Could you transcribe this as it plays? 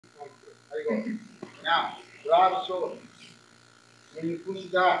So now grab the shoulder. When you push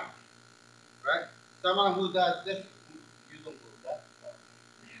down, right? Someone who does this, you don't do that.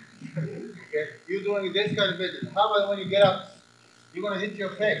 Okay, you're doing this kind of business. How about when you get up, you're gonna hit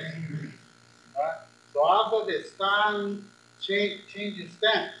your face, right? So after this, stand, change your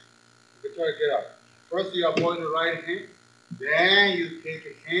stance. You try to get up. First you avoid the right hand, then you take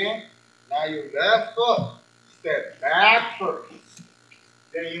a hand. Now your left foot, step back first.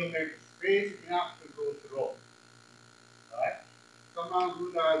 Then you make space enough to go through. Right? Someone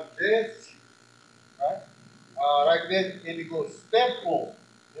who does this, right? Like this, and you go step forward.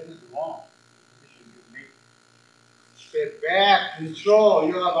 This is wrong. You should make step back, control.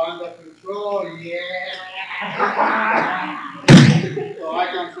 You have under control. Yeah. So I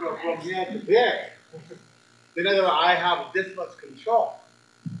can sort of from here to there. In other words, I have this much control.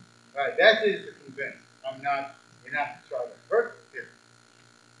 Right? That is the convince. I'm not enough to try to hurt him.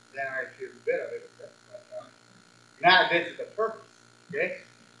 Then I feel better a little bit. But, now this is the purpose. Okay?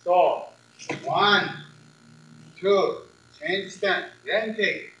 So 1, 2, change stance, then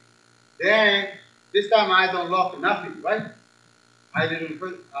take it. Then this time I don't lock nothing, right? I didn't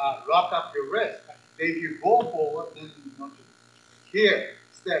lock up your wrist. If you go forward, then you don't do it. Here,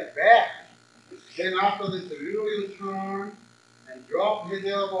 step back. Then after this, a little turn and drop his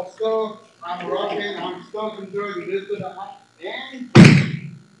elbow. Still, I'm rocking, I'm still controlling this to the up and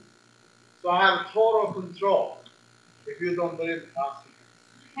so I have total control. If you don't believe, ask me.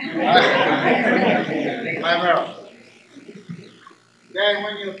 Then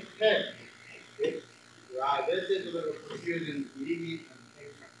when you pick, this is a little confusing. Immediate and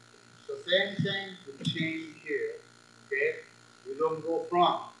patient. So same thing to change here. Okay, you don't go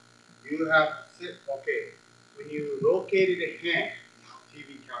front. You have to sit. Okay, when you located the hand, TV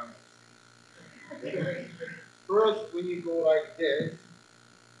camera. Okay. First, when you go like this,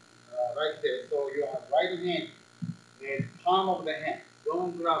 so you have right hand and palm of the hand.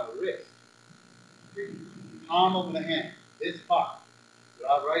 Don't grab the wrist. Okay. Palm of the hand. This part.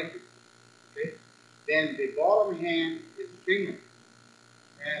 Grab right here. Okay. Then the bottom hand is finger.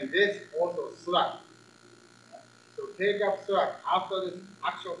 And this also slap. So take up slap after this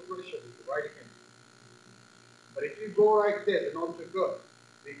actual pressure with the right hand. But if you go like this, it's not so good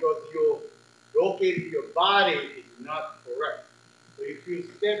because you located your body is not correct. So if you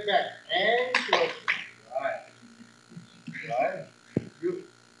step back and close, right?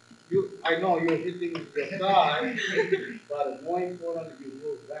 I know you're hitting the side, but more important, you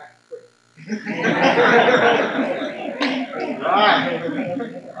move back quick.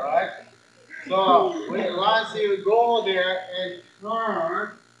 Right? So once you go there and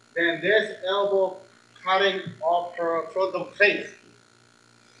turn, then this elbow cutting off her front of face.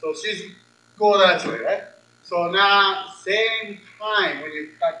 So she's go that way, right? So now, same time when you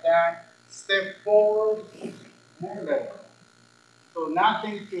cut down, step forward and back. So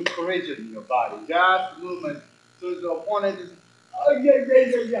nothing to correction in your body, just movement. So the opponent is, oh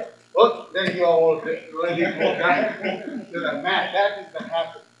yeah. Oh, then you're all ready to go back to the mat. That is the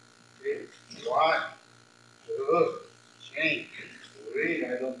habit. Okay. 1, 2, change. 3, I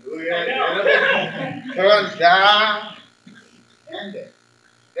don't do it. Turn down, and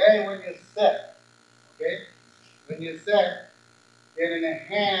then when you set, okay, when you set, then in the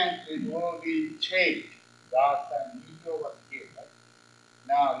hand it will be changed. Last time you was here, right?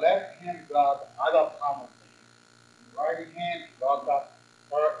 Now left hand grab the other palm of the hand. Right hand lock up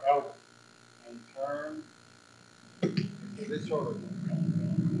her elbow and turn into this shoulder.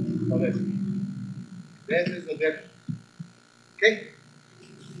 So this is the difference. Okay?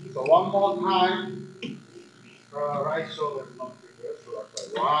 So one more time. Right shoulder is not bigger. So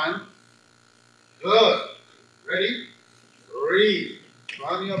that's like 1. Good. Ready? 3.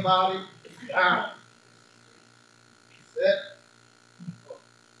 Run your body down. Sit.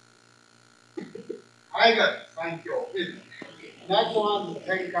 I got it. Thank you. Next one is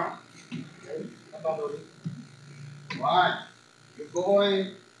Tendokan. Okay. 1. You're going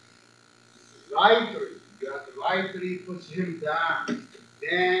lightly. You have to lightly push him down.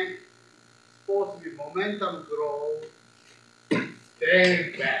 Then supposed to be momentum growth.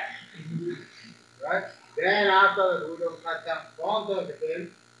 Stay back. Right? Then after that, we're going to cut down front of him.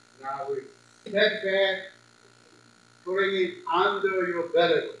 Now we step back, putting it under your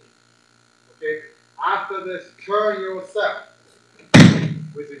belly. Okay? After this, turn yourself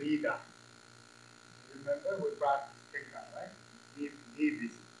with the knee down. Remember, we practice Tendokan, right? Knee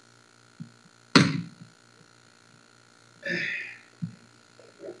business.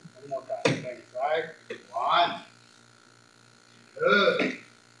 One more time. Thanks, right? 1, 2,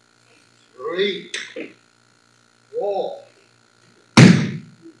 3, 4,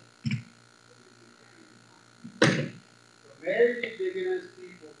 maybe beginners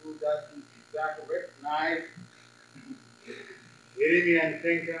people who doesn't exactly recognize enemy and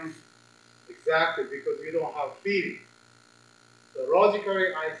thinking exactly because you don't have feeling. So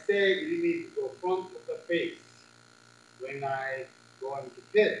logically, I say you need to go front of the face when I go into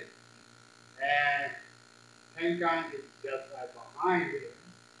hit. And Tendokan is just like behind it,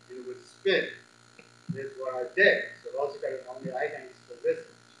 and it would spin. This is what I did. So logically, only I can explain this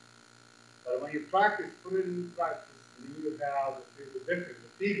much. But when you practice, put it in practice, and you have the difference, the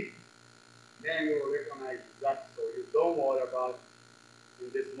feeling, then you will recognize exactly. So you don't worry about in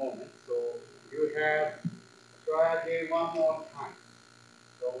this moment. So you have try again one more time.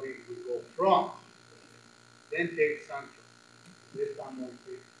 So we go front, then take center. This time we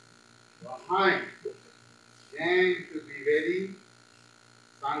take behind. Then to be ready,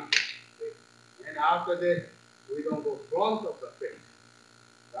 center. And after that, we don't go front of the face.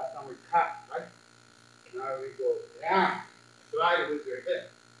 That's how we cut, right? Now we go down, slide with your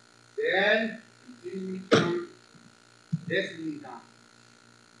hip. Then continue to turn this knee down.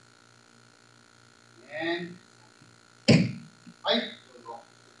 And I will go.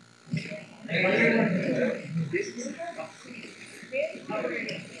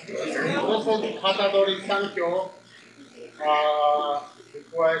 Also, Katadori Sankyo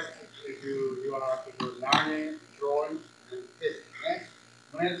request if you are to do learning, drawing, and this. Next,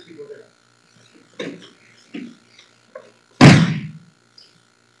 next people there.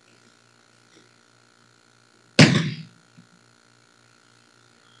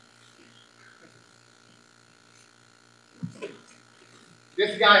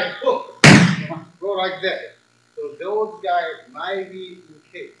 This guy, hook, go like that. So those guys might be in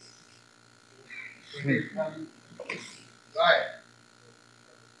case. Right.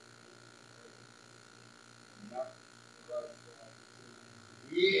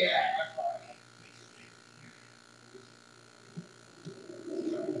 Yeah.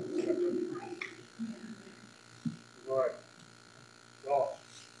 Right. So,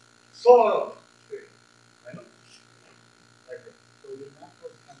 sort of. I know. Like that. So you're not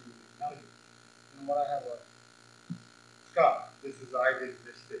supposed to come in. Now you know what I have a Scott. This is I did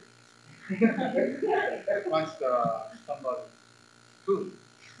this thing. Once somebody tooth.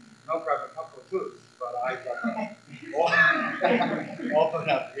 No got a couple of tooths, but I got open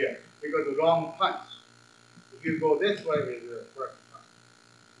up here because the wrong punch. If you go this way, it's the correct punch.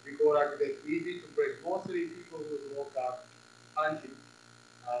 If you go like this, easy to break. Mostly people who walk out punching,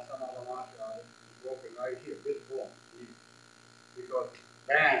 some other martial artists walking right here, this bone, easy. Because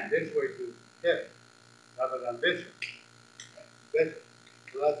bam, this way to hit, rather than this one. This.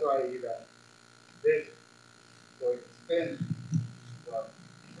 So that's why I eat that. This. So it spins. Well,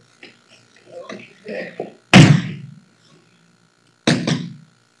 okay.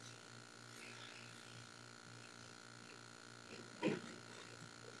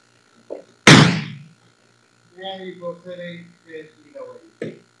 And you go sitting this either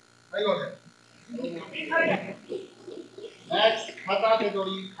way. I go ahead. Next, katate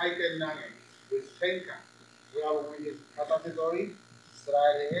dori kaiten nage with tenkan. We have with this katate dori,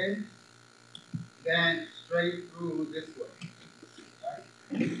 slide in, then straight through this way. Right?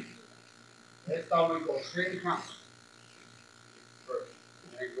 This time we go tenkan first.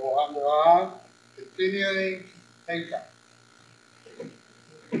 And go underarm, continuing tenkan.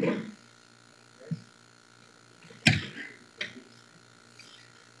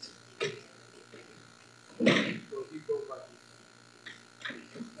 So he goes like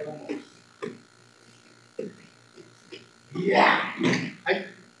this. Almost. Yeah!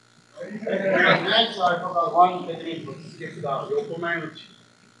 Next, I forgot one technique to skip the yokomeuchi.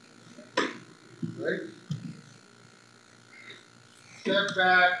 Right? Step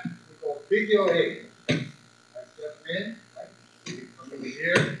back, we go big your head. I step in, right? You come over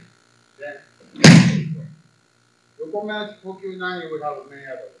here, then yokomeuchi Kokyu 9 you would have many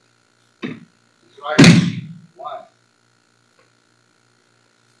others. Right? One.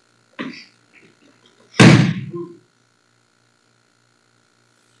 Two.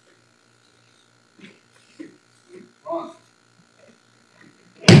 One.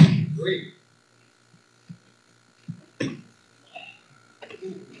 Three.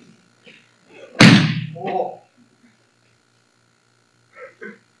 Four.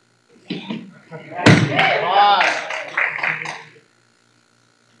 Five.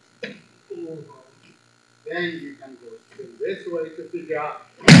 Then you can go this way to figure out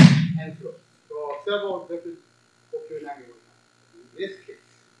and throw. So several different Kokyu 9 in this case.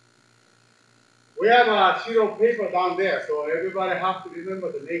 We have a sheet of paper down there, so everybody has to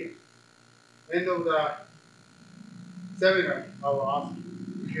remember the name. End of the seminar, I will ask you.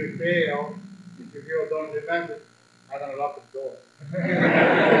 If you fail, if you feel don't remember, I'm gonna lock the door.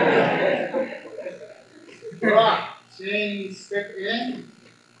 Right. Change, step in.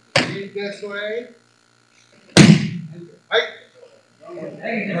 Lead this way. And right.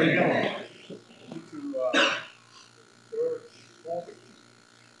 There you go. To third, fourth,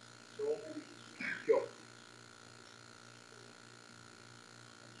 go.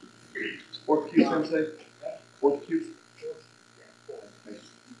 Fourth cue, Sensei. Fourth cue.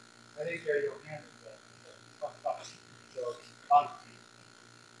 I think your hand is up.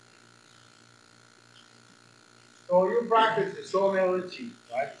 So you practice the somelity,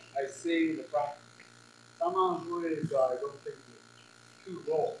 right? I see the practice. Someone who is, I don't think, too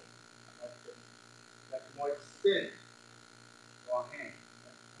low, like more extend your hand.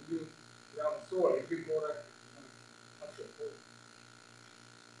 When you have a sword, you can go like touch your foot.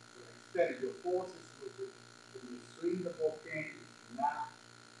 Extend your forces with it. When you swing the both hands, not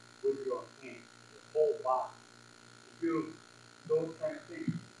with your hand, your whole body. If you those kind of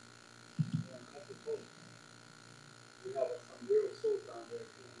things, that's the point. We have some real souls down there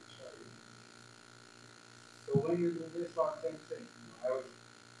who will show you. So when you do this one, same thing. I was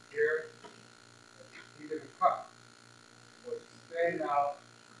here, even a cup. Was stand out,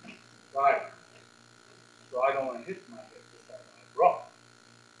 right. So I don't want to hit my head this time. I drop.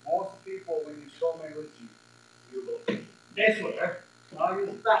 Most people, when you show me with you go this way. Now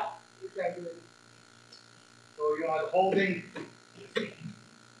you stop. You can't do it. So you are holding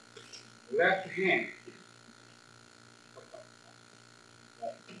left hand.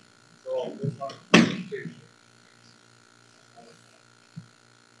 Right. So this one.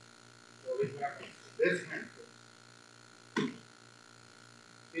 So this hand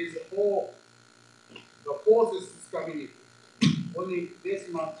is all the forces is coming in. Only this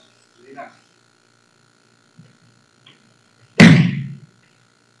much is enough.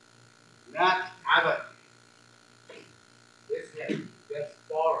 Not other. This hand, just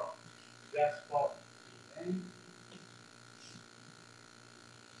forward. Just forward. Okay?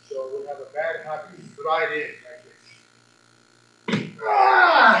 So we have a bad habit. Slide in like this.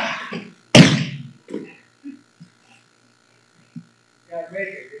 Ah! You can't make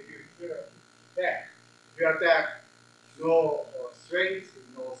it if you attack. If you attack, no strength,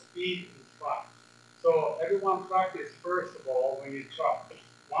 no speed, and try. So everyone practice first of all when you chop.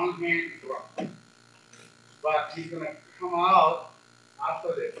 One hand drop. But he's gonna come out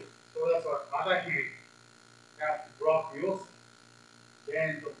after this. So that's what other hand have to drop yourself.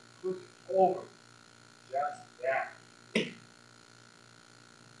 Then to put over. Just that.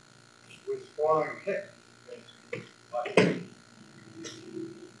 With following hip. But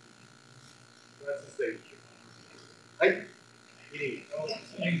that's the stage. Right?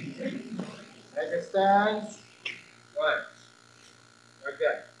 Like a stance. Right. Like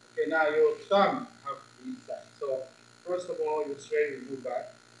that. Okay, now your thumb have to be inside. So first of all, you straight and move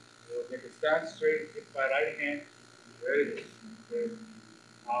back. You'll make a stance straight, hit by right hand. Very good. Okay.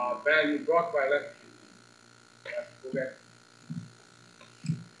 Bang, you block by left hand. Yeah, go back.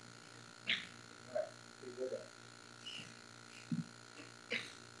 Right. Okay, go back.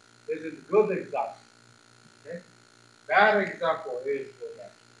 This is a good example. Okay? Bad example is go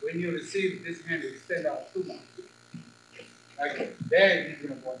back. When you receive this hand, extend out too much. Like that. Then he's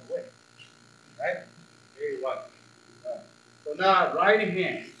going to go away. Right? Very well. So now, right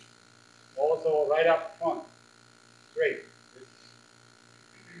hand, also right up front, straight.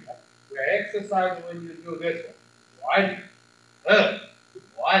 We're exercising when you do this one.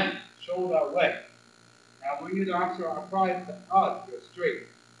 One, shoulder away. Now, when you actually apply it to us, you're straight.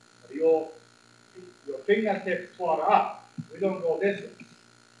 Your fingertips toward up. We don't go this way.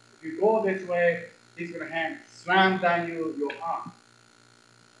 If you go this way, he's going to slam down your arm.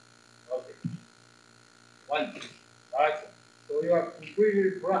 Okay. One. Right. So you are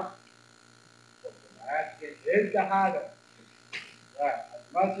completely flat. Hit the harder. Right. As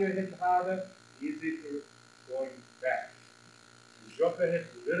much you hit harder, easy to going back. You drop your hip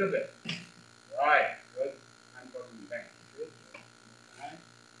a little bit. Right. Good. I'm going back. Good. Right.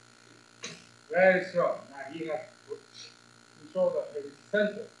 Very strong. Now he has to control the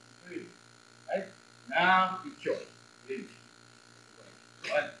center. Right? Now he choke.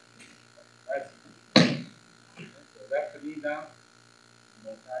 One. That's so left knee down.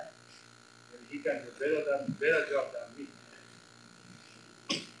 Okay. And he can do better job than me.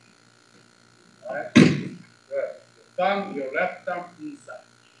 Alright? Good. Your left thumb inside.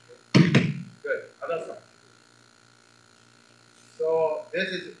 Good. Other side. So this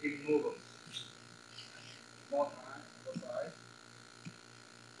is immovable. More time, other side.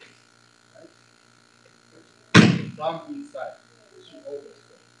 Right? Thumb inside.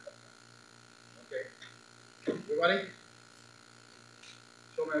 Okay. We're Everybody?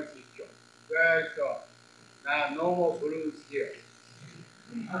 Show me this job. Very strong. Now, no more blues here.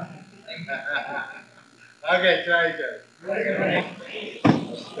 Okay, try it.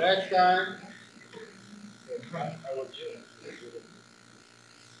 Next time. I will do it.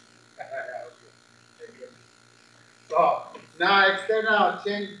 So, now extend out,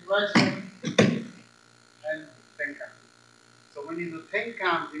 change direction, and Tenkan. So when you do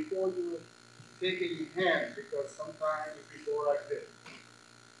Tenkan, before you take it in hand, because sometimes if you go like this,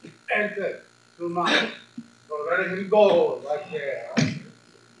 enter, too much. So let him go, like there.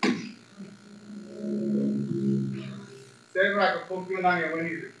 Same like a Pokemon when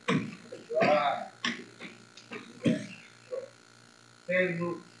you do. Right. So, same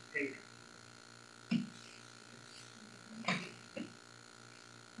move, Tenkan.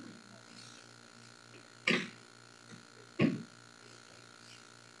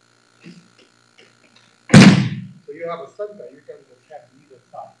 So you have a center, you can attack either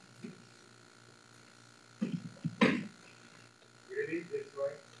side. Really, this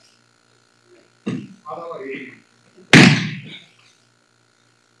way. Other way.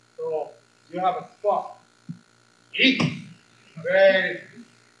 So you have a spot. Eat. Very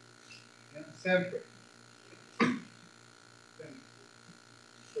simple. So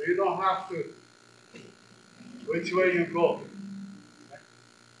you don't have to which way you go.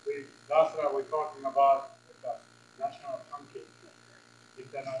 That's what we're talking about with the national pancake,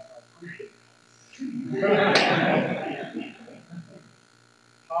 international pancake.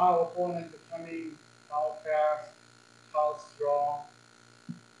 How opponents are coming, how fast, how strong,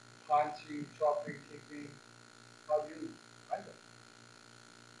 punching, chopping, kicking, how you, I don't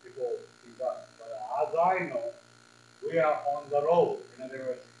know. People do that. But as I know, we are on the road. In other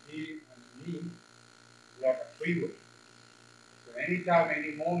words, he and me, we are a freeway. So anytime,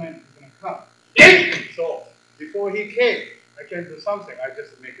 any moment, he's going to come. So before he came, I can do something. I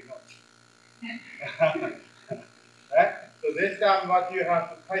just make a note. Right? So this time, what you have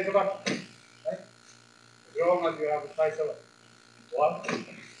to tie the button. Right? As long as you have to tie the button. One.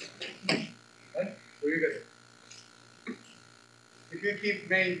 Right? So you get it. If you keep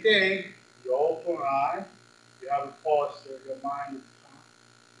maintaining your open eye, you have a posture, your mind is calm,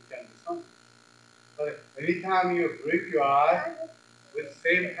 you can do something. But anytime you blink your eye, with the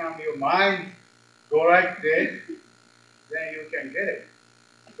same time your mind go like this, then you can get it.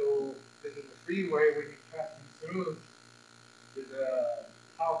 So this is a freeway when you're passing through. Is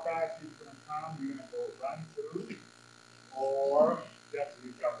how fast you're going to come, you're going to go run through, or just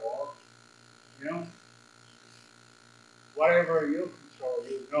you can walk. You know, whatever you control,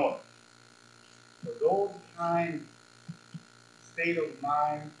 you know. So those kind state of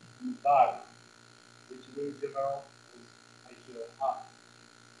mind and body, which we develop with Aikido high.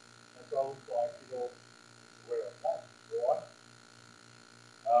 That's why we call Aikido the way of life. What?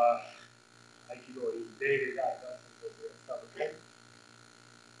 Aikido is daily life. That's what we establish.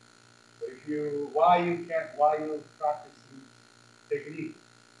 So if you, why you practicing technique?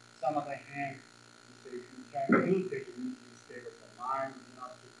 Some of the hand, you say if you can do technique, you state of the mind is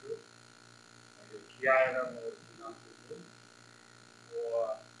not too good, or your ki level is not too good, or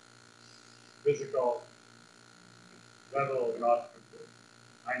physical level is not too good.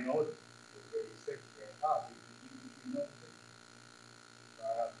 I know this. It's very sick, very hard. You know this. So I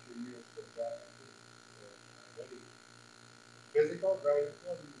have 2 years for that. So already. Physical, very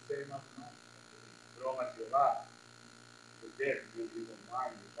important, the same as mind. As long as you're alive, you're dead, you don't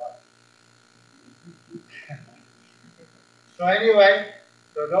mind your body. So anyway,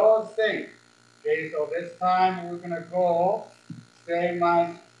 so those things. Okay, so this time we're gonna go same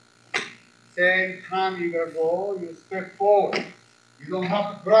time you're gonna go, you step forward. You don't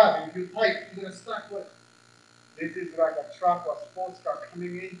have to grab. If you tight, you're gonna stuck with it. This is like a truck or sports car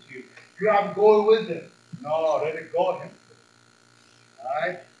coming into you. You have to go with it. No, let it go him.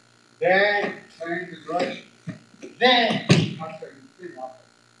 Alright? Then change the direction. Then after you spin off.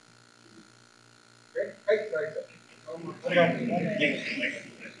 Okay? Right there.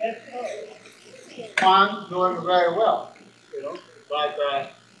 One doing very well, you know, but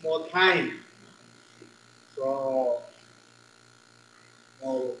more time. So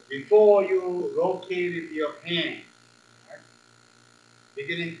before you rotate your hand, right,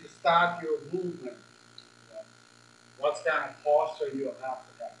 beginning to start your movement, what kind of posture you have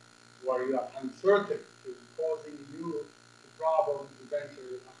to have, where you are uncertain, is causing you the problem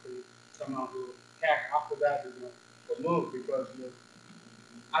eventually after someone who attack after that is will move because you're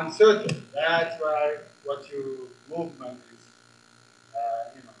uncertain. That's why what your movement is,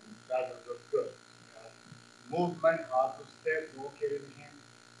 doesn't look good. Movement, how to step, located hand,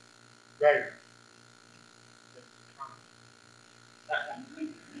 right.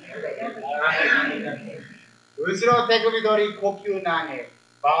 後ろ手首取り、呼吸投げ、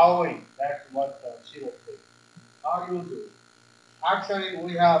bowing. That's what the Shiro says. How do you do it? Actually,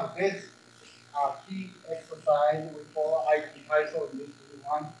 we have this key exercise we call IT Taiso. You need to do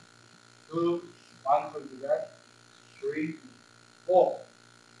 1, 2, 1 to do that, 3, 4.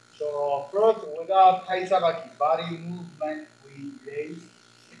 So first, without Taisabaki, body movement, we raise.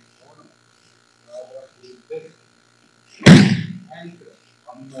 This and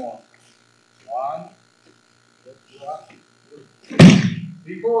one more. 1.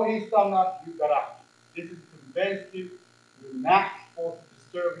 Before he stand up, you got up. This is preventative. You're not supposed to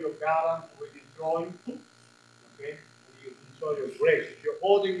disturb your balance when you're throwing. Okay? When you control your breath. If you're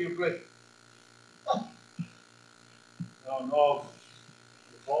holding your breath. No.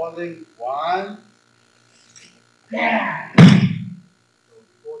 You're holding 1. Yeah.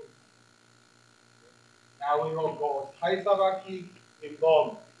 Now we will go Taisabaki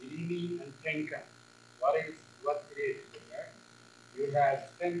involved Irimi and Tenkan. What it is, okay? You have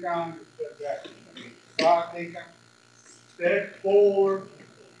Tenkan, you step back, Tenkan, step forward,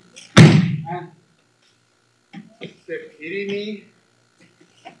 and step Irimi,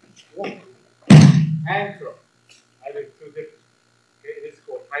 and throw. I did 2 different. Okay, this is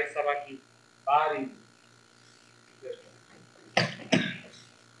called Taisabaki body.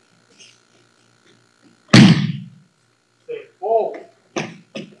 Step forward.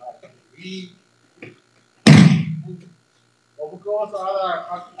 Of course,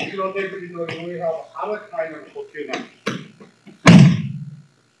 we have other kind of呼吸now.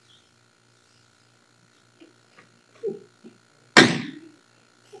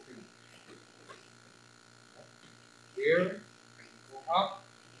 Here, go up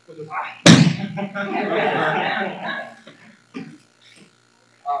to the side.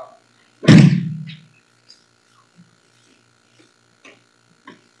 Up.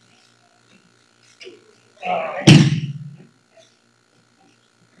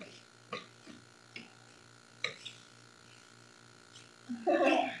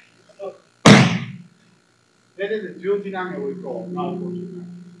 That is a Jyojinami we call, not Jyojinami.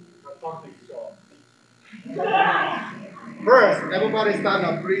 But something so. First, everybody stand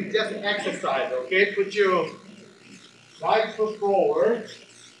up, breathe, just exercise, okay? Put your right foot forward.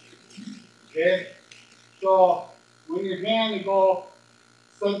 Okay? So when your hand go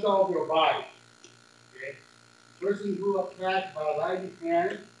center of your body. Okay? Person who attack by right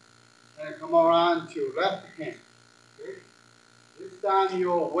hand and come around to left hand. Okay? This time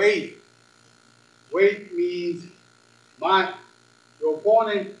your weight. Weight means your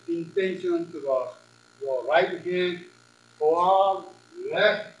opponent's intention to your right hand, go on,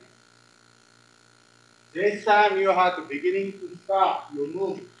 left. This time you have the beginning to stop your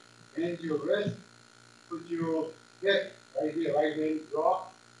move. Bend your wrist, put your hip right here, right hand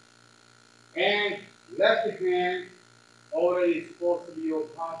drop. And left hand already supposed to be your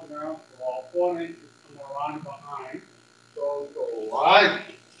partner or opponent is come around behind. So go 1,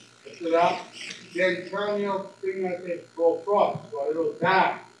 lift it up. Then turn your fingertips, go front, go a little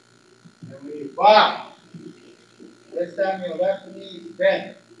down. And when you bow, this time your left knee is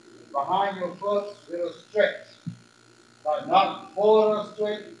bent. Behind your foot, little stretch. But not total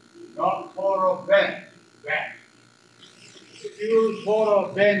straight, not total bend. Bend. If you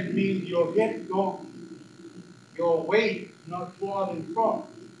total bend means your hip don't, your weight not forward in front.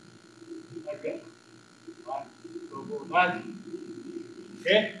 Like that. 1, so go 1.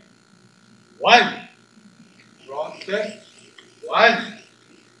 Okay? 1. Front step. 1,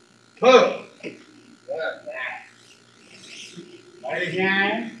 2. Good. Right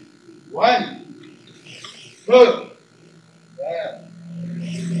hand. 1, 2. Good.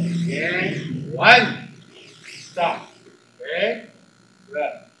 Again. 1. Stop. Okay?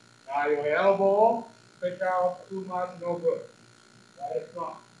 Good. Now your elbow, stick out too much, no good. Right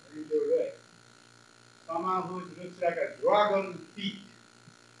front. Then your leg. Someone who looks like a dragon feet.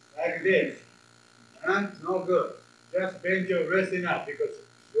 Like this. No good. Just bend your wrist enough because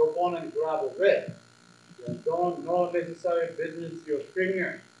your opponent grab a wrist. You don't know necessary business your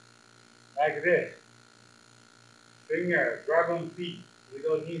finger. Like this. Finger, dragon feet. We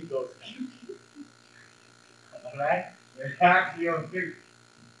don't need those kind. Alright? Relax your finger.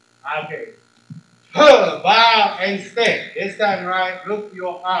 Okay. Bow and stay. This time, right, look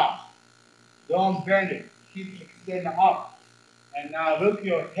your arm. Don't bend it. Keep extending up. And now look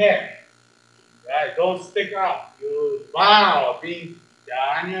your head. Right? Don't stick up. You bow, means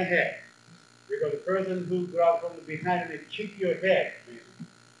down your head. Because the person who grabs from the behind will kick your head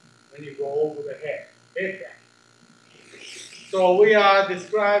when you go over the head. Hit that. So we are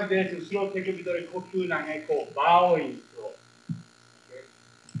described this in slow tekubidori koku nange called bowing throw. Okay.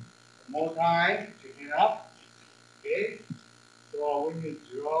 One more time, chicken up. Okay? So when you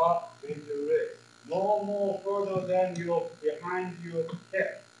drop, bend your wrist. No more further than your behind your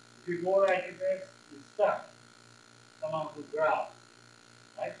hip. If you go like this, you stop. Come on to ground.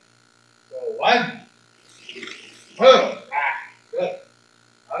 Right? So 1, 2, good.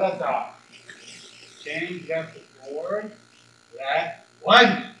 Other side. Change left to forward. Left.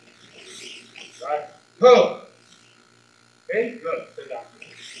 1, right, 2. Okay, good. Sit down.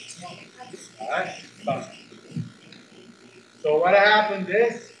 Alright, stop. So what happened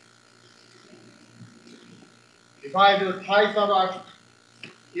is, if I do Thai sabak,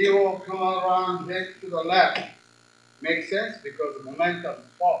 he will come around next to the left. Makes sense because the momentum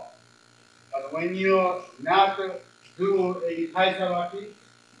falls. But when you not do a Thai sabaki,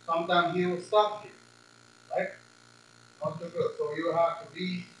 sometimes he will stop here, right? Not too good. So you have to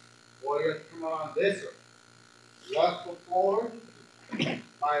be, or you have to come around this way. Left foot forward,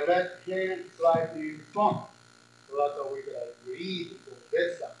 my left hand slightly in front. So that's how we gotta read to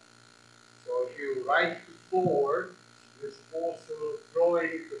this side. So if you right foot forward, you're supposed to throw it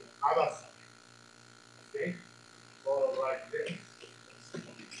to the other side. Okay? Go like this.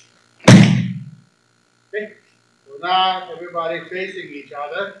 Okay? So now everybody facing each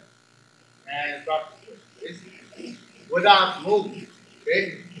other and practice this without moving.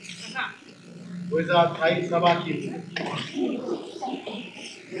 Okay? Without Thai sabaki.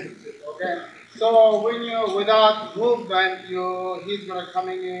 Okay? So when you without movement, he's gonna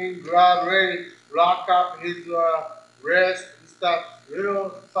coming in, grab ready, lock up his wrist and stuff,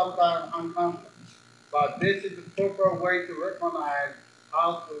 real sometimes uncomfortable. But this is the proper way to recognize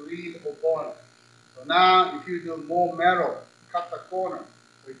how to read opponent. So now if you do more metal, cut the corner.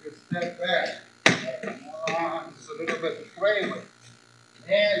 So if you step back, just a little bit of play with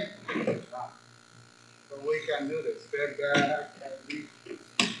it. And so we can do this. Step back and read.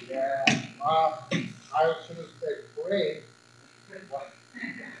 Yeah. I should have said play.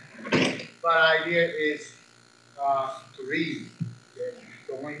 But idea is to read. Okay?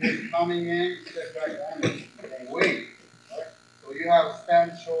 So when you're coming in, step back and wait. Right? So you have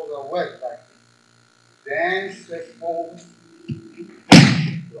stand shoulder width back. Then step forward.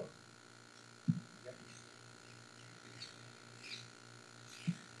 Go.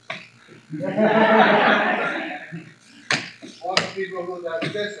 Most people who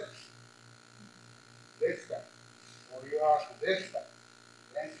does this step. So you have this step.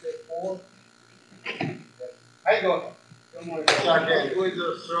 Then step forward. I go. Come on, start again. Who is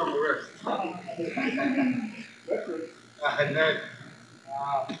the strong wrist? And then,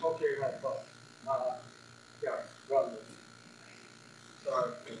 okay, right, go. Yeah, run.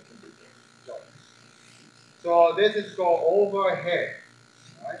 Sorry. Go. So this is called overhead.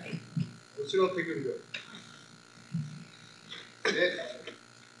 Right? Which will take it good. This,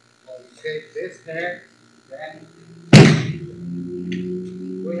 well, we take this head, then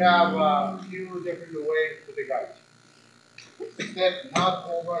we have a few different ways to the guide. Step not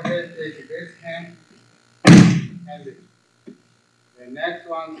overhead, take this hand and this. The next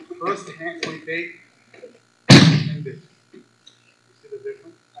one, first hand we take and this. You see the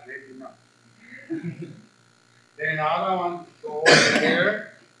difference? Maybe not. Then other one go over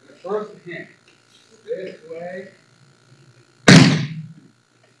here. The first hand. This way.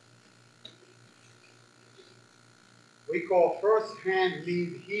 We call first hand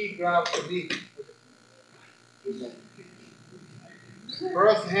means he grabs the knee.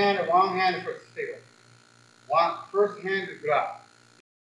 First hand, one hand first. Stay with. First hand to grab.